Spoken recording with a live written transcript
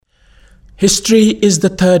History is the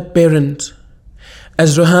third parent.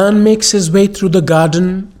 As Rohan makes his way through the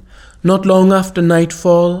garden, not long after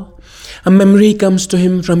nightfall, a memory comes to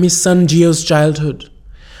him from his son Gio's childhood,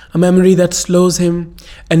 a memory that slows him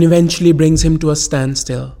and eventually brings him to a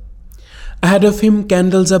standstill. Ahead of him,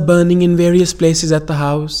 candles are burning in various places at the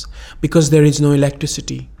house because there is no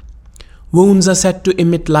electricity. Wounds are said to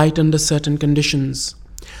emit light under certain conditions.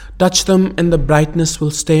 Touch them and the brightness will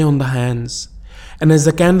stay on the hands. And as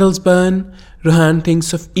the candles burn, Rohan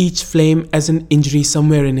thinks of each flame as an injury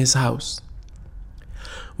somewhere in his house.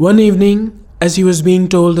 One evening, as he was being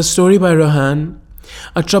told the story by Rohan,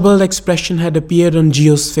 a troubled expression had appeared on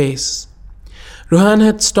Gio's face. Rohan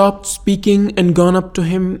had stopped speaking and gone up to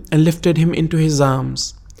him and lifted him into his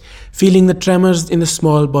arms, feeling the tremors in the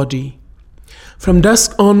small body. From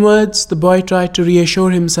dusk onwards, the boy tried to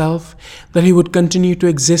reassure himself that he would continue to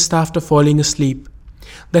exist after falling asleep,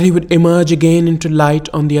 that he would emerge again into light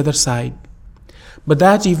on the other side. But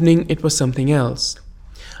that evening it was something else.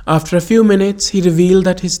 After a few minutes, he revealed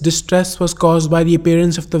that his distress was caused by the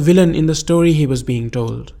appearance of the villain in the story he was being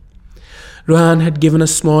told. Rohan had given a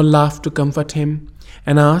small laugh to comfort him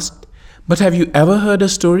and asked, "But have you ever heard a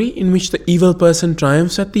story in which the evil person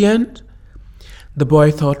triumphs at the end?" The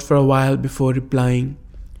boy thought for a while before replying.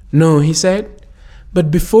 "No," he said,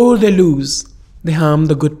 "but before they lose, they harm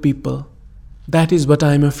the good people. That is what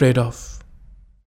I am afraid of."